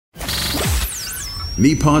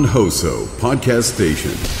Nippon Hoso Podcast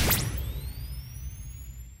Station。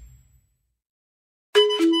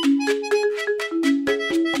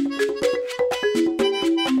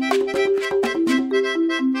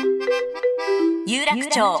有楽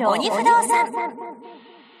町鬼不動産。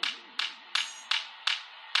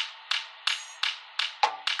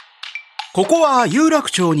ここは有楽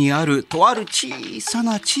町にあるとある小さ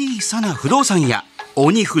な不動産屋、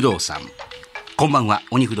鬼不動産。こんばんは、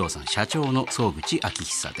鬼不動産社長の総口昭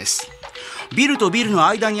久です。ビルとビルの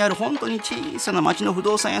間にある本当に小さな町の不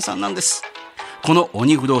動産屋さんなんです。この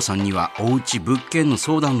鬼不動産にはおうち物件の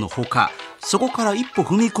相談のほか、そこから一歩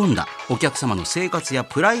踏み込んだお客様の生活や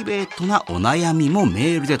プライベートなお悩みも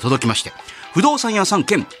メールで届きまして、不動産屋さん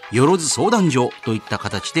兼よろず相談所といった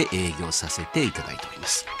形で営業させていただいておりま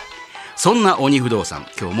す。そんな鬼不動産、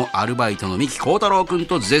今日もアルバイトの三木幸太郎くん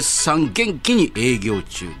と絶賛元気に営業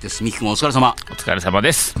中です。三木くんお疲れ様。お疲れ様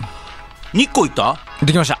です。日光行った？行っ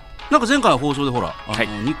てきました。なんか前回の放送でほら、はい、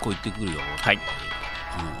日光行ってくるよ、はい、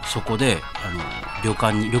そこで旅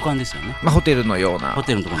館ですよね、ホテルのようなホ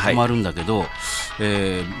テルのところに泊まるんだけど、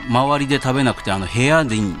周りで食べなくて部屋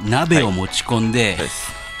で鍋を持ち込んで、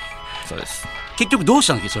そうです。結局どうし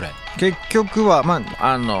たんだっけそれ。結局は、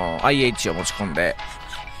IH を持ち込んで、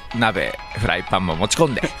鍋フライパンも持ち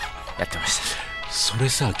込んでやってました。それ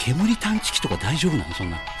さ、煙探知機とか大丈夫なの？そ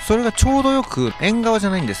んな。それがちょうどよく縁側じゃ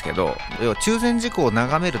ないんですけど、要は中禅寺湖を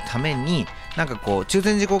眺めるためになんかこう中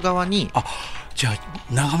禅寺湖側に、じゃ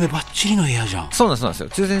あ眺めバッチリの部屋じゃん。そうなんですよ。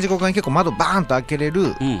中禅寺湖側に結構窓バーンと開けれ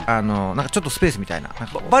る、なんかちょっとスペースみたいな、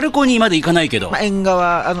バルコニーまで行かないけど、縁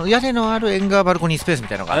側屋根のある縁側バルコニースペースみ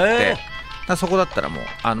たいなのがあって、そこだったらも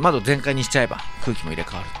う窓全開にしちゃえば空気も入れ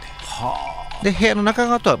替わるんで。で部屋の中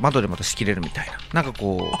側とは窓でまた仕切れるみたいな、なんか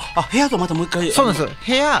こう部屋とまたもう一回。そうなんですよ。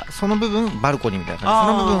部屋その部分バルコニーみたいな感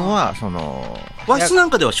じ。その部分はその和室な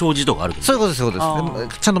んかでは障子とかあるけど。そういうことです、そういうこと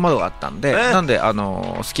です。ちゃんと窓があったんで、なんで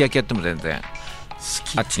すき焼きやっても全然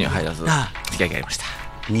あっちには入らずすき焼きやりました。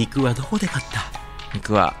肉はどこで買った？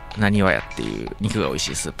肉は何わやっていう肉が美味し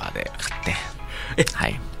いスーパーで買って。は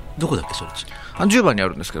い。どこだっけそれ？10番にあ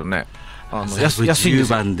るんですけどね。安いんですよ。10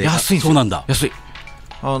番で。安いんですよ。そうなんだ。安い。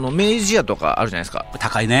明治屋とかあるじゃないですか。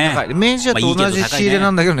高いね。明治屋と同じ仕入れ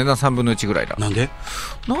なんだけど値段3分の1ぐらいだ。なんで？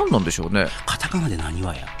なんなんでしょうね。カタカナで何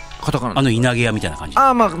はや？カタカナ。稲毛屋みたいな感じ。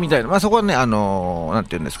みたいな。そこはね、なん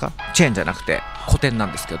ていうんですか、チェーンじゃなくて個店な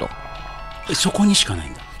んですけど。そこにしかない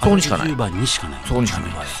んだ。そこにしかない。10番にしかない。そこにしかな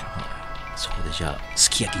いんですよ。そこでじゃあす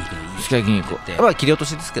き焼き肉のいい。すき焼き肉。切り落と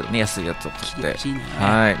しですけどね、安いやつを買って。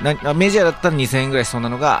はい。明治屋だったら2000円ぐらいしそうな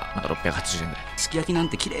のがなんか680円ぐらい。すき焼きなん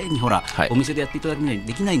て綺麗にほら、お店でやっていただくには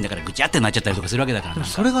できないんだから、ぐちゃってなっちゃったりとかするわけだから。でも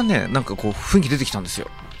それがね、なんかこう雰囲気出てきたんですよ。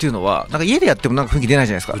っていうのはなんか家でやってもなんか雰囲気出ない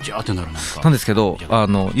じゃないですか。ぐちゃってなるなんですけど、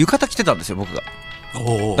浴衣着てたんですよ僕が。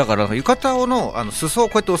だから浴衣の裾を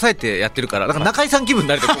こうやって押さえてやってるから、なんか中井さん気分に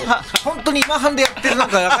なれて、本当に今半でやってるなん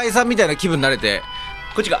か中井さんみたいな気分になれて。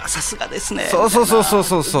こっちがさすがですね。そうで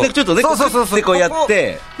ちょっとね、こうやっ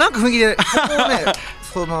てなんか雰囲気でここをね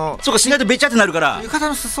そうかしないとべちゃってなるから、浴衣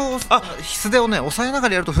の裾を素手をね押さえなが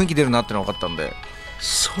らやると雰囲気出るなってのが分かったんで、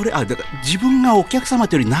それだから自分がお客様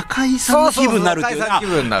というより中井さんの気分になるってい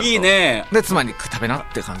う。いいね。で妻に食べな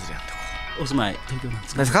って感じでやって、お住まい東京なんで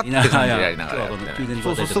すかって感じでやりながらやって、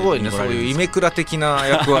そうすごいね、そういうイメクラ的な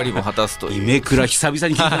役割も果たすという。イメクラ久々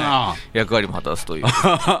に聞いたな。役割も果たすという。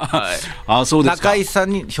そうですか。中井さん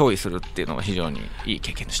に憑依するっていうのが非常にいい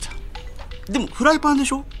経験でした。でもフライパンで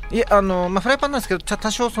しょ？いやフライパンなんですけど、多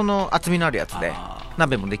少その厚みのあるやつで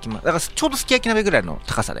鍋もできます。だからちょうどすき焼き鍋ぐらいの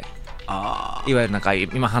高さで、いわゆるなんか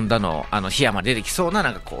今半田の冷やまで出てきそうな、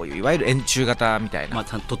なんかこういういわゆる円柱型みたいな、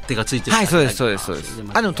取っ手がついてる。はい、そうです。で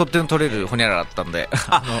も取っ手の取れるホニャララだったんで、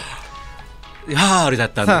あれだっ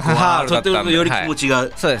たんだ。取っ手のより気持ちが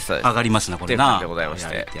上がりますな、これな。でございまし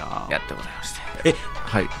て、やってございまして。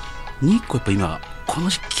はい。日光やっぱ今この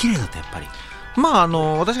時期綺麗だった。やっぱり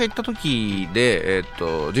私が行った時で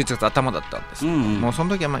11月頭だったんですけど、もうそ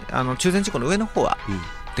の時は中禅寺湖の上の方は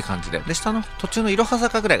って感じで、下の途中のいろは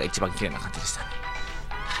坂ぐらいが一番綺麗な感じでしたね。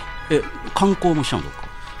観光もしたの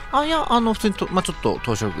か？いや普通にちょっと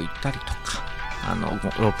東照宮行ったりとか、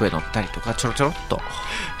ロープウェイ乗ったりとかちょろちょろっと。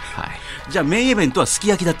じゃあメインイベントはすき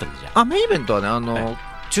焼きだったんですよ。メインイベントはね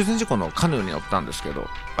中禅寺湖のカヌーに乗ったんですけど、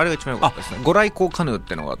あれが一番良かったですね。ご来光カヌーっ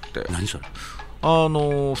てのがあって。何それ？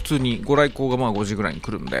普通にご来光が5時ぐらいに来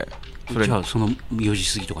るんで、じゃあその4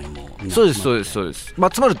時過ぎとかにもみんなそうです。集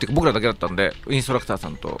まるっていうか僕らだけだったんで、インストラクターさ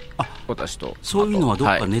んと私と。そういうのはど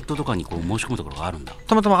っかネットとかにこう申し込むところがあるんだ。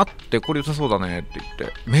たまたま会ってこれ良さそうだねって言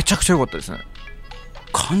って、めちゃくちゃ良かったですね。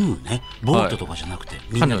カヌーね、ボートとかじゃなくて、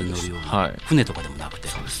みんなで乗るような船とかでもなくて。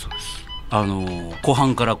そうです。湖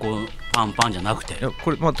畔からこうパンパンじゃなくて。いや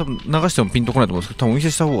これ多分流してもピンとこないと思うんですけど、多分お見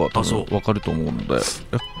せした方が多分分かると思うので、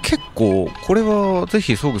結構これはぜ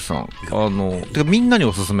ひ総口さんてかみんなに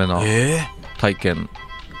おすすめな体験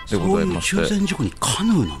でございまして、そういう中禅寺湖にカ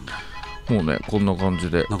ヌーなんだ。もうねこんな感じ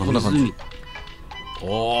で、なんかこんな感じ。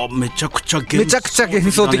めちゃくちゃ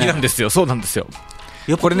幻想的なんですよ。そうなんですよ。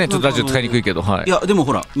これねちょっとラジオ使いにくいけど、はい。いやでも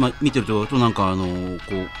ほら今見てるとなんかこ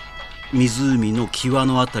う湖の際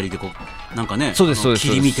のあたりでこうなんかね、そうです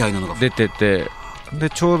霧みたいなのが出てて、で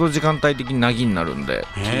ちょうど時間帯的に凪になるんで、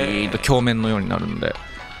キーッと鏡面のようになるんで、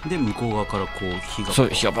で向こう側からこう火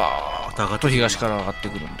がバーッと東から上がって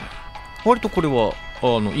くるんで、割とこれは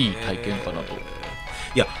いい体験かなと。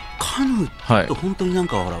いやカヌーって本当になん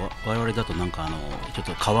かほら我々だとなんかちょっ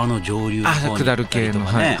と川の上流の方に下る系の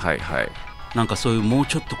ね、なんかそういうもう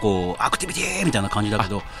ちょっとこうアクティビティみたいな感じだけ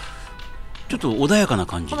ど、ちょっと穏やかな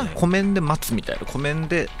感じで湖面で待つみたいな、湖面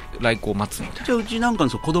で来光を待つみたいな。じゃあうちなんか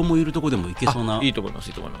子供いるとこでも行けそうな。いいと思います、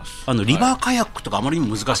いいと思います。リバーカヤックとかあまりに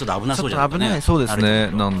も難しそうで危なそうじゃないですかね。危ない、そうです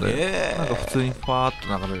ね。なんでなんか普通にファーッと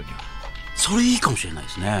眺めるにはそれいいかもしれないで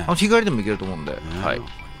すね。日帰りでも行けると思うんで、はい、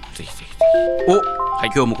ぜひぜひ。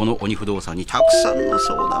今日もこの鬼不動産にたくさんの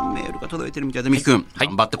相談メールが届いてるみたいで、みきくん、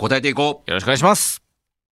頑張って答えていこう。よろしくお願いします。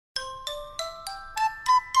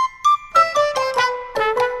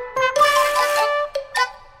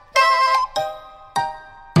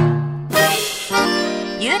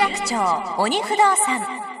有楽町鬼不動産。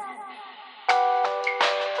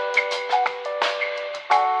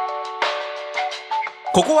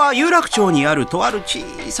ここは有楽町にあるとある小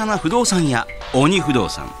さな不動産屋、鬼不動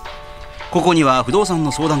産。ここには不動産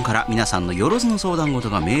の相談から皆さんのよろずの相談事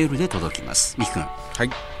がメールで届きます。みきくん、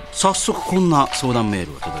早速こんな相談メー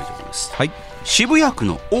ルが届いております。渋谷区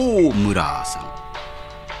の大村さん。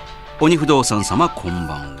鬼不動産様こん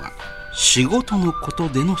ばんは。仕事のこと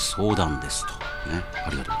での相談ですと、あ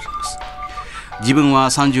りがとうございます。自分は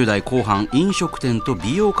30代後半、飲食店と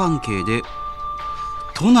美容関係で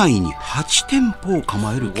都内に8店舗を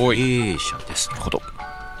構える経営者です。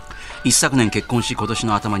一昨年結婚し、今年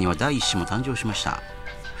の頭には第一子も誕生しました。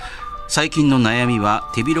最近の悩みは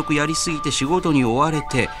手広くやりすぎて仕事に追われ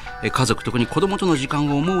て、家族特に子供との時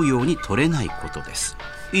間を思うように取れないことです。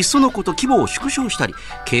いっそのこと規模を縮小したり、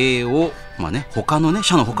経営を他の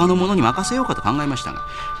社の他のものに任せようかと考えましたが、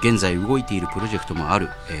現在動いているプロジェクトもある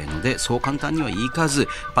ので、そう簡単にはいかず、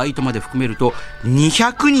バイトまで含めると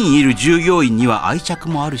200人いる従業員には愛着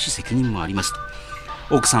もあるし責任もあります。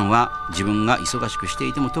奥さんは自分が忙しくして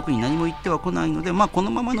いても特に何も言ってはこないので、こ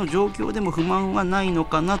のままの状況でも不満はないの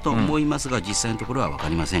かなと思いますが、実際のところは分か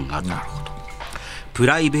りませんが、プ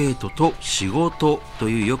ライベートと仕事と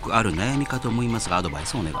いうよくある悩みかと思いますが、アドバイ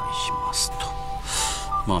スをお願いします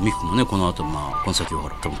と。ミクもね、この後この先は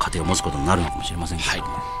多分家庭を持つことになるのかもしれませんけ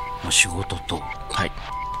ど、仕事と、家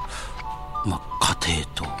庭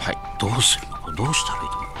と、どうするのか、どうしたらいい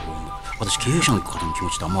と思う。私経営者の方の気持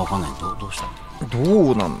ちってあんま分かんないんで、どうしたらいいのか。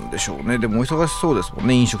どうなんでしょうね。でもお忙しそうですもん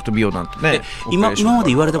ね、飲食と美容なんてね。今まで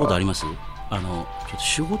言われたことあります？ちょっと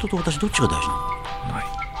仕事と私どっちが大事なの？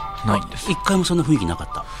ないんです。一回もそんな雰囲気なかっ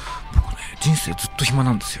た。僕ね、人生ずっと暇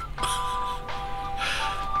なんですよ。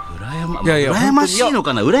羨ましいの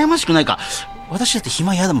かな。羨ましくないか。私だって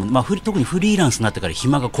暇嫌だもん。特にフリーランスになってから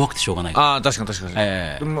暇が怖くてしょうがないから。確かに、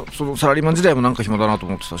でもそのサラリーマン時代もなんか暇だなと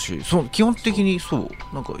思ってたし、基本的に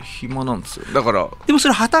なんか暇なんですよ。だからでもそ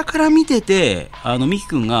れ傍から見てて、ミキ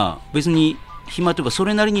君が別に暇というかそ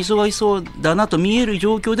れなりに忙しそうだなと見える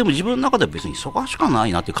状況でも、自分の中では別に忙しくな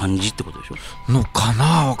いなって感じってことでしょ。のか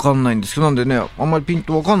な、分かんないんですけど、なんでね、あんまりピン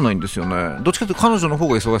と分かんないんですよね。どっちかというと彼女の方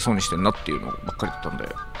が忙しそうにしてるなっていうのばっかりだったんで。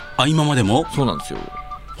今までもそうなんですよ。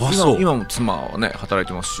今も妻はね働い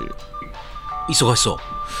てますし、忙しそ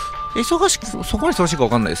う。そこまで忙しいか分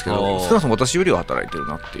かんないですけど、少なくとも私よりは働いてる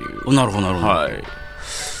なっていう。なるほど。で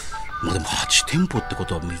も8店舗ってこ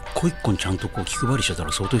とは一個一個にちゃんと気配りしてた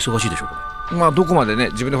ら相当忙しいでしょ、これ。どこまでね、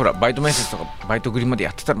自分でほらバイト面接とかバイト繰りまでや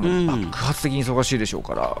ってたらもう爆発的に忙しいでしょう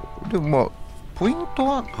から。でもポイント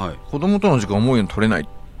は子供との時間を思うように取れないっ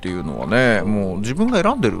ていうのはね、もう自分が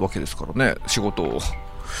選んでるわけですからね、仕事を。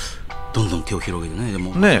どんどん手を広げてね。で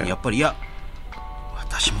もやっぱり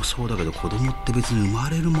私もそうだけど、子供って別に生ま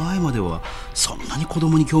れる前まではそんなに子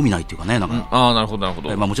供に興味ないっていうかね。なるほど。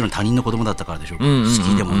もちろん他人の子供だったからでしょうけど、好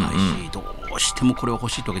きでもないし、どうしてもこれを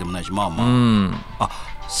欲しいってわけでもないし、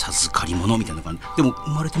授かり物みたいな感じでも、生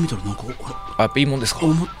まれてみたらなんかやっぱいいもんですか。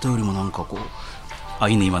思ったよりもなんか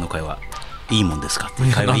いいね、今の会話いいもんですかって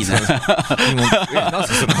会話いいね。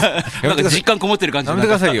なんか実感こもってる感じ。やめて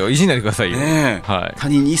くださいよ、意地になってくださいよ。他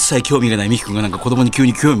人に一切興味がないミキ君がなんか子供に急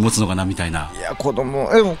に興味持つのかなみたいな。いや、子供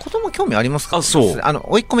興味ありますか。そう。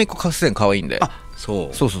甥っ子も一個すでに可愛いんで。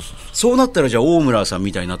そうなったらじゃあ大村さん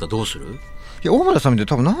みたいになったらどうする？いや大村さんみ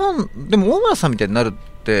たいにでも大村さんみたいになる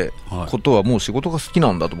ってことはもう仕事が好き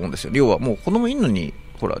なんだと思うんですよ。要はもう子供いんのに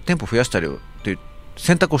ほら店舗増やしたりっていう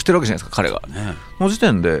選択をしてるわけじゃないですか彼が、ね、の時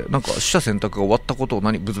点でなんか取捨選択が終わったことを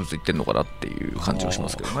何ブツブツ言ってんのかなっていう感じがしま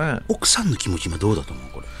すけどね。奥さんの気持ち今どうだと思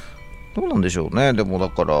う？これどうなんでしょうね。でもだ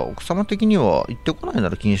から奥様的には行ってこないな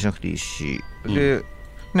ら気にしなくていいし、で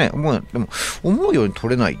ねでも思うように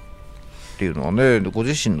取れないっていうのはねご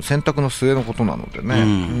自身の選択の末のことなのでね。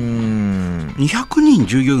200人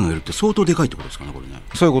従業員がいるって相当でかいってことですかねこれね。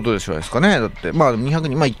そういうことでしょうですかね。だってまあ200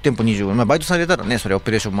人、1店舗25、バイトされたらねそれオ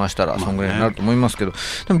ペレーション回したらそんぐらいになると思いますけど、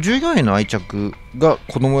でも従業員の愛着が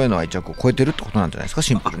子供への愛着を超えてるってことなんじゃないですか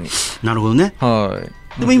シンプルに。なるほどね。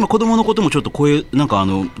でも今子供のこともちょっとなんか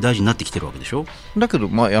大事になってきてるわけでしょ。だけど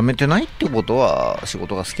辞めてないってことは仕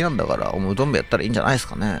事が好きなんだから思うどんべやったらいいんじゃないです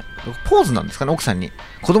かね。ポーズなんですかね奥さんに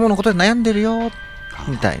子供のことで悩んでるよ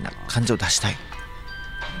みたいな感じを出したい。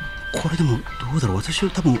これでもどうだろう。私は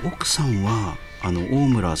多分奥さんは大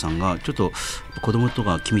村さんがちょっと子供と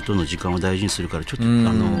か君との時間を大事にするからちょっと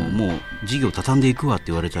もう事業畳んでいくわって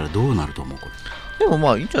言われたらどうなると思う？これで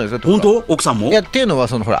もいいんじゃないですか。本当？奥さんも？いやっていうのは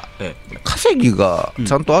ほら、稼ぎがち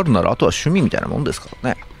ゃんとあるなら、あとは趣味みたいなもんですか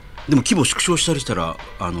らね。でも規模縮小したりしたら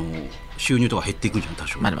収入とか減っていくんじゃん多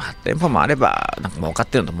少。でも8店舗もあればなんか儲かっ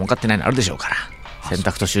てるのと儲かってないのあるでしょうから選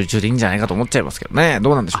択と集中でいいんじゃないかと思っちゃいますけどね。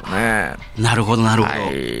どうなんでしょうね。なるほど、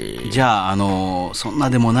じゃあそん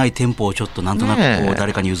なでもない店舗をちょっとなんとなくこう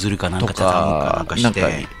誰かに譲るかなんかなんかしてな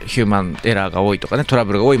んかヒューマンエラーが多いとかねトラ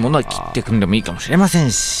ブルが多いものは切っていくんでもいいかもしれませ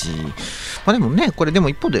んし、でもねこれでも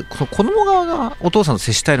一方で子供側がお父さんと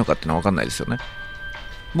接したいのかっていうのは分かんないですよね。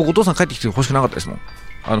僕お父さん帰ってきて欲しくなかったですもん。フ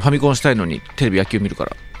ァミコンしたいのにテレビ野球見るか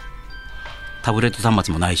ら。タブレット端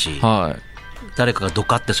末もないし、誰かがド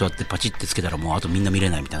カって座ってパチってつけたらもうあとみんな見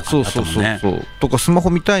れないみたいな感じだったもんね。そうとかスマ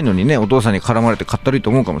ホ見たいのにねお父さんに絡まれてかったるい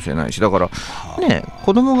と思うかもしれないし、だからね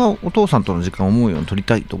子供がお父さんとの時間を思うように取り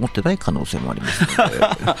たいと思ってない可能性もありますので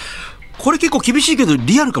これ結構厳しいけど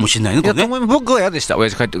リアルかもしれないね。僕は嫌でした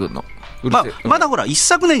親父帰ってくるの。まだほら一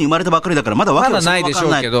昨年に生まれたばっかりだからまだ分かないでしょ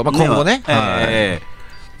うけど、今後ね、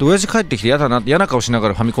で親父帰ってきて嫌な顔しなが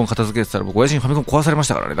らファミコン片付けてたら僕親父にファミコン壊されまし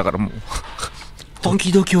たからね。だからもう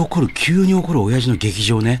時々起こる急に起こる親父の劇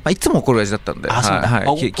場ね。いつも起こる親父だったんで、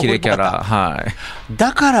キレキャラ、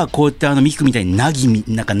だからこうやってミクみたいにナギみ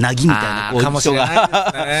たいな人が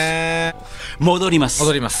戻ります。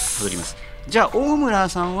じゃあ大村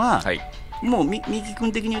さんは、もうミキ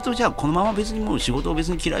君的に言うとじゃあこのまま別にもう仕事を別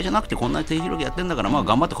に嫌いじゃなくてこんなに手広げやってんだから頑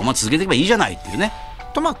張ってこのまま続けていけばいいじゃないっていうね。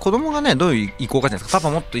と子供がねどういう意向かじゃないですか。パ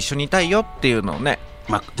パもっと一緒にいたいよっていうのをね。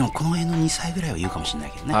でもこの辺の2歳ぐらいは言うかもしれな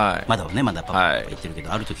いけどね、まだパパ言ってるけ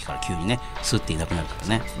ど、ある時から急にねスッていなくなるから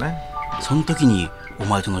ね。その時にお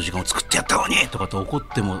前との時間を作ってやったのにとかって怒っ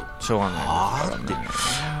てもしょうがないですからね。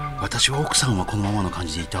私は奥さんはこのままの感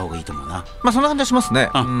じでいた方がいいと思うな。そんな感じはしますね。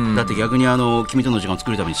だって逆に君との時間を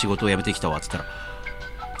作るために仕事を辞めてきたわって言った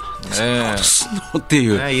らそんなことすんのってい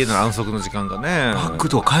う、家の安息の時間がねバッグ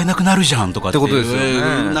とか買えなくなるじゃんとかってことですよ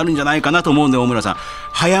ね。なるんじゃないかなと思うんで大村さん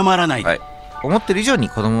早まらない、思ってる以上に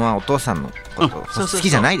子供はお父さんのこと好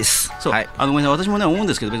きじゃないです。ごめんなさい私もね思うん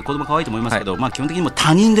ですけど別に子供可愛いと思いますけど、基本的にもう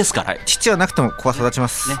他人ですから、父はなくても子は育ちま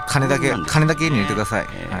す、金だけ家に入れてください、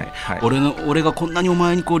俺がこんなにお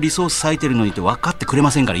前にこうリソース割いてるのにって分かってくれ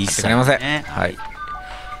ませんから一切ね。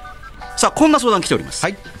さあこんな相談来ております。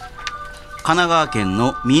神奈川県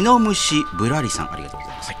のミノムシブラリさんありがとうご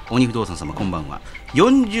ざいます。鬼不動産様こんばんは。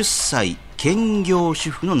40歳兼業主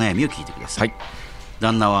婦の悩みを聞いてください。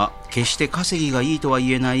旦那は決して稼ぎがいいとは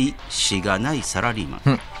言えないしがないサラリーマ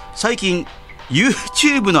ン、最近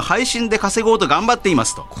YouTube の配信で稼ごうと頑張っていま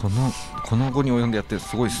すと。この後に及んでやってる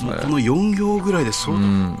すごいですね。この4行ぐらいで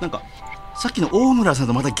なんかさっきの大村さん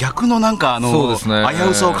とまた逆のなんかそうですね、危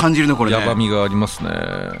うさを感じるねこれね。やばみがありますね。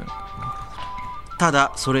た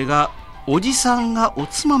だそれがおじさんがお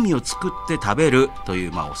つまみを作って食べるとい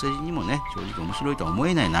う、お世辞にもね正直面白いとは思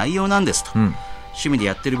えない内容なんですと、趣味で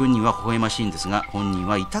やってる分には微笑ましいんですが本人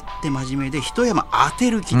は至って真面目で一山当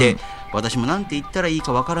てる気で、私も何て言ったらいい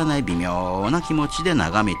かわからない微妙な気持ちで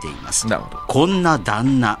眺めています。こんな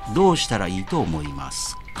旦那どうしたらいいと思いま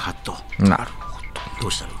すかと。なるほど。ど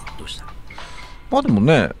うしたらいい。でも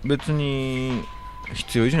ね別に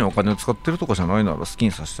必要以上にお金を使ってるとかじゃないなら好き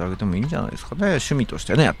にさせてあげてもいいんじゃないですかね。趣味とし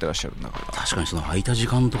てねやってらっしゃるんだから。確かにその空いた時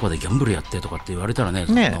間とかでギャンブルやってとかって言われたらね、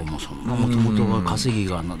そんなもともとは稼ぎ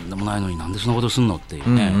が何でもないのになんでそんなことすんのっていう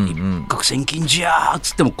ね、一攫千金じゃーっ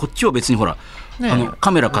つってもこっちは別にほら、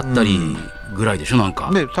カメラ買ったりぐらいでしょなん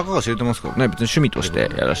か。でたかが知れてますからね別に趣味として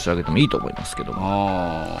やらせてあげてもいいと思いますけど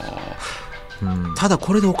も。ただ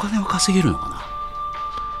これでお金を稼げるのかな。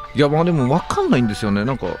いやまあでも分かんないんですよね。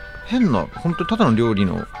なんか変な本当にただの料理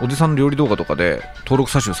のおじさんの料理動画とかで登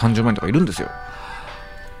録者数30万円とかいるんですよ。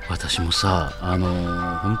私もさ、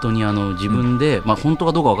本当に自分で、まあ、本当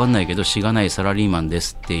かどうか分かんないけどしがないサラリーマンで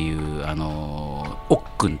すっていうおっ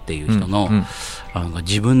くんっていう人の、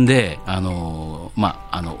自分で、お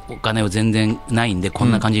金を全然ないんでこ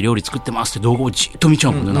んな感じで料理作ってますって動画をじっと見ちゃ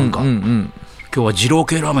うもんね。なんか、今日は二郎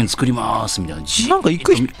系ラーメン作りますみたいな、なんか行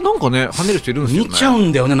く人なんかね跳ねる人いるんですよね。見ちゃう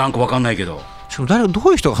んだよね。なんか分かんないけど、しかもど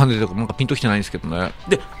ういう人が跳ねてるかなんかピンときてないんですけどね。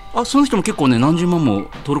でその人も結構ね何十万も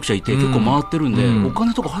登録者いて結構回ってるんで、お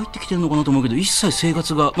金とか入ってきてるのかなと思うけど一切生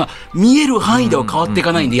活が、見える範囲では変わってい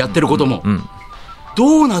かないんで、やってることも、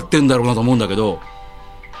どうなってんだろうなと思うんだけど、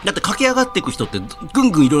だって駆け上がっていく人ってぐ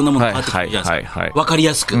んぐんいろんなものが変わってくるじゃないですか、分かり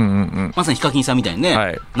やすく、まさにヒカキンさんみたいに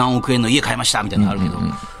ね、何億円の家買いましたみたいなのあるけど、ど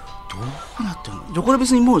うなってるの。じゃあこれ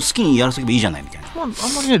別にもう好きにやらせればいいじゃないみたいな、あんま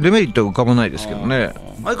りねデメリットは浮かばないですけどね。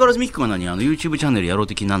相変わらずミキ君は何YouTube チャンネルやろうっ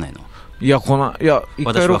て気にならないの。いや一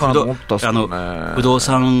回やろうかなと思ったっすよね。不動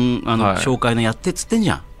産紹介のやってっつってん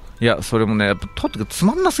じゃん。いやそれもねやっぱとにかくつ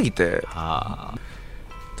まんなすぎて、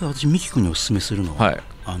私ミキ君におすすめするのは、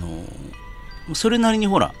それなりに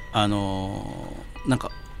ほらなん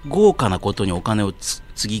か豪華なことにお金をつ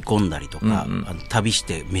ぎ込んだりとか、旅し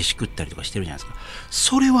て飯食ったりとかしてるじゃないですか。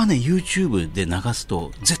それはね YouTube で流す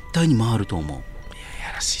と絶対に回ると思う。いや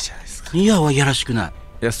やらしいじゃないですか。いややらしくない。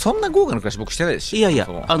いやそんな豪華な暮らし僕してないですし。いや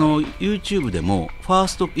YouTube でもファー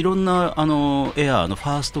ストいろんなエアーのフ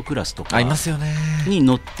ァーストクラスとかありますよねに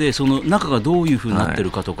乗って、その中がどういう風になって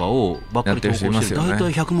るかとかをばっかり投稿してる、大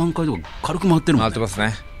体100万回とか軽く回ってるもんね。回ってます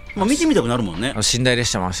ね。見てみたくなるもんね。寝台列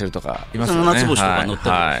車回してるとかいますよね。夏星とか乗っ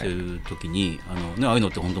たりしてる時に、ああいうの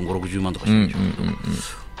って本当に5、60万とかしてるんでしょう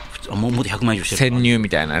けど、もっと100万以上してる。潜入み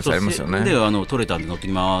たいなやつありますよね。で取れたんで乗って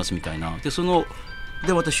きますみたいな。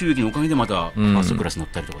でまた収益のおかげでまたファーストクラス乗っ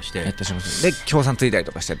たりとかして、やってしまいます。で協賛ついたり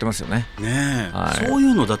とかしてやってますよね。ねえ、そうい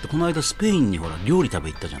うのだってこの間スペインにほら料理食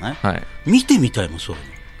べ行ったじゃない、見てみたいもんそういうの。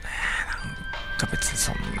なんか別に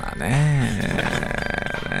そんなね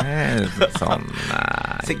そん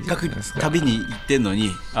なせっかく旅に行ってんのに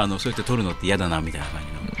そうやって撮るのって嫌だなみたいな感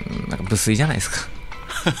じの、なんか無粋じゃないですか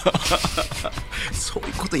そう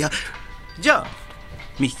いうことじゃあ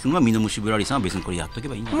ミキ君はミノムシブラリさんは別にこれやっとけ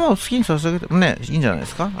ばいいんじゃない。もう好きにさせてあげてもねいいんじゃないで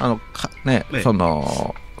すか。そ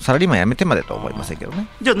のサラリーマン辞めてまでとは思いませんけどね。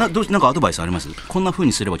じゃあなんかアドバイスあります？こんな風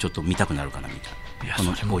にすればちょっと見たくなるかなみたいな。いやそ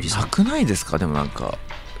れもなくないですか。でもなんか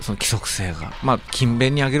その規則性が勤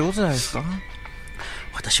勉にあげることじゃないですか。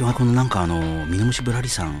私はこのなんかミノムシブラリ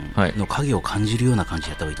さんの影を感じるような感じで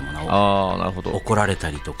やった方がいいと思うな。なるほど。怒られ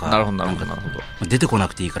たりとか、なるほど出てこな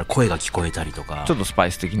くていいから声が聞こえたりとか、ちょっとスパ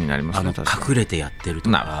イス的になりますね。隠れてやってる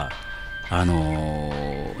とか、な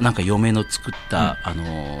んか嫁の作った、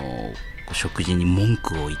食事に文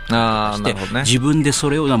句を言ったりして、自分でそ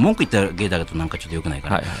れを文句言った芸だとなんかちょっと良くないか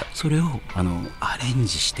ら、それをアレン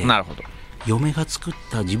ジして、なるほど、嫁が作っ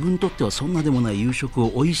た自分にとってはそんなでもない夕食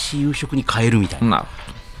を美味しい夕食に変えるみたいな。なるほ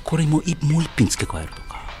ど。これもう一品付け加えると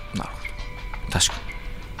か。なるほど。確か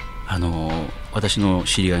に。私の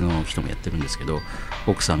知り合いの人もやってるんですけど、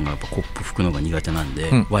奥さんがやっぱコップ拭くのが苦手なんで、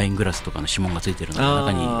ワイングラスとかの指紋がついてるのが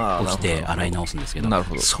中に落ちて洗い直すんですけど、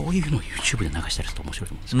そういうのを YouTube で流したりすると面白い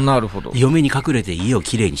と思うんですよ。なるほど。嫁に隠れて家を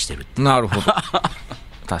きれいにしてるって。なるほど。確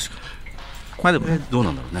かに。でもどう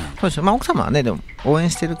なんだろうね。そうですよ。奥様はねでも応援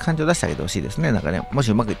してる感じを出してあげてほしいですね。なんかね、も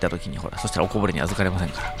しうまくいった時にほら、そしたらおこぼれに預かれません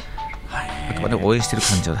から。あくまで応援してる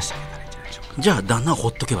感じを出してあげたらいいんじゃないでしょうか。じゃあ旦那をほ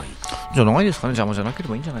っとけばいい。じゃあ長いですかね。邪魔じゃなけれ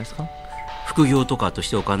ばいいんじゃないですか。副業とかとし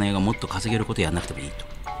てお金がもっと稼げることやらなくてもいい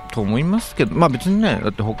と思いますけど、別にね、だ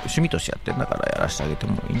って趣味としてやってるんだからやらせてあげて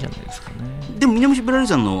もいいんじゃないですかね。でも南ブラリ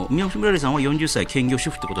さんは40歳兼業主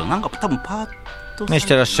婦ってことはなんか多分パートさんし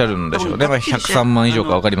てらっしゃるんでしょうね。103万以上か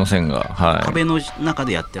分かりませんが、壁の中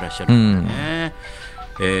でやってらっしゃるんですね。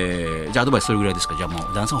じゃあアドバイスそれぐらいですか。じゃあもう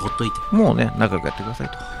旦那さんほっといて、もうね仲良くやってください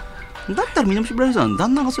と。だったら南ブラリさん、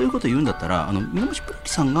旦那がそういうこと言うんだったら南ブラリ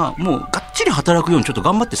さんがもうがっちり働くようにちょっと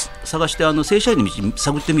頑張って探して正社員の道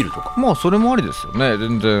探ってみるとか。それもありですよね。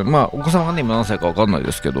全然お子さんがね今何歳か分かんない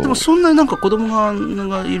ですけど、でもそんなになんか子供が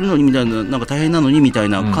いるのにみたいな、なんか大変なのにみたい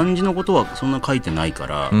な感じのことはそんな書いてないか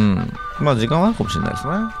ら、時間はあるかもしれないです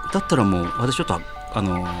ね。だったらもう私ちょっと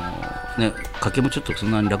家計もちょっとそ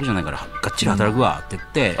んなに楽じゃないからがっちり働くわって言っ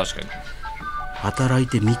て、確かに働い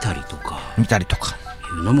てみたりとか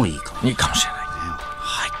いうのもいいかもしれないね。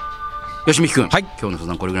はい。よしみきくん、今日の相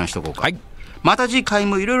談これぐらいにしとこうか。また次回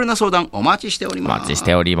もいろいろな相談お待ちしております。お待ちし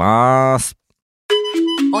ております。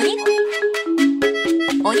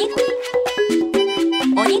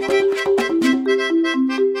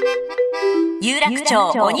有楽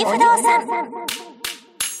町鬼不動産。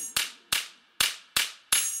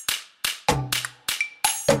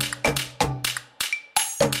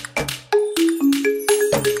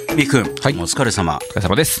みきくん、はい、お疲れ様。お疲れ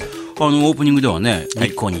様です。オープニングではね、日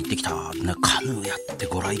光に行ってきた、ね、カヌーやって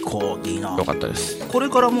ご来光いいな。よかったです。これ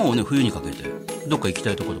からもうね、冬にかけてどっか行き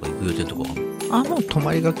たいところとか行く予定とかもう泊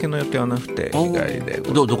まりがけの予定はなくて、日帰りで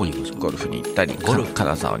どこに行くんですか？ゴルフに行ったり、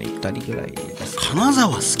金沢に行ったりぐらいです。金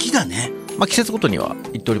沢好きだね。季節ごとには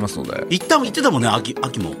行っておりますので。行ってたもんね、秋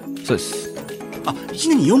も。そうです。1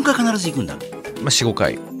年に4回必ず行くんだ。4、5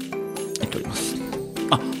回行っております。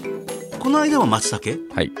この間は松茸。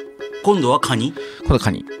はい。今度はカニ。今度は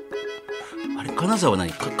カニ。あれ、金沢は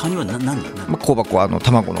何？カニは何？香箱は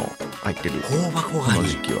卵の入ってる。香箱がこの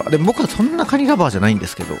時期は。でも僕はそんなカニラバーじゃないんで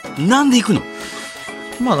すけど。なんで行くの？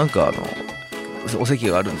なんかお席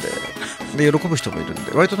があるんで喜ぶ人もいるん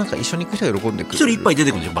で、割となんか一緒に行く人が喜んでくる。一人一杯出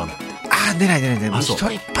てくるんでしょ、バンって。出ない。一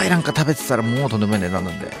人一杯なんか食べてたらもうとんでもない値段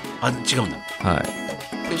なんで。違うんだ。は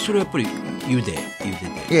い。それはやっぱり茹で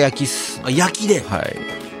て。いや、焼きっす。焼きで。はい。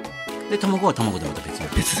で、卵は卵でまた別で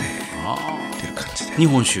出る感じで。日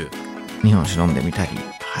本酒飲んでみたり、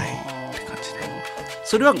はいって感じで。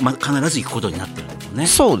それは必ず行くことになってるんだもんね。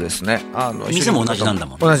そうですね。店も同じなんだ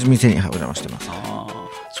もんね。同じ店にお邪魔してます。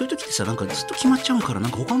そういう時ってさ、なんかずっと決まっちゃうから、な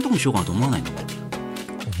んか他のとこにしようかなと思わないの？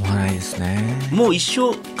思わないですね。もう一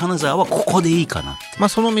生金沢はここでいいかな。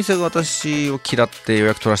その店が私を嫌って予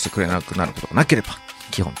約取らせてくれなくなることがなければ、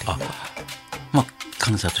基本的に。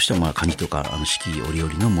金沢としてはカニとか四季折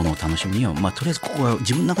々のものを楽しむには、とりあえずここは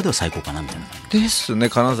自分の中では最高かなみたいな感じですね。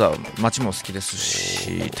金沢街も好きです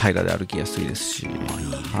し、平らで歩きやすいですし。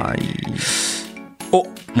はい。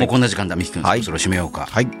もうこんな時間だ。みきくん、そろそろ締めようか。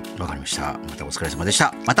はい。わかりました。またお疲れ様でし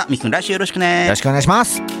た。またみきくん、来週よろしくね。よろしくお願いしま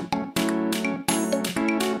す。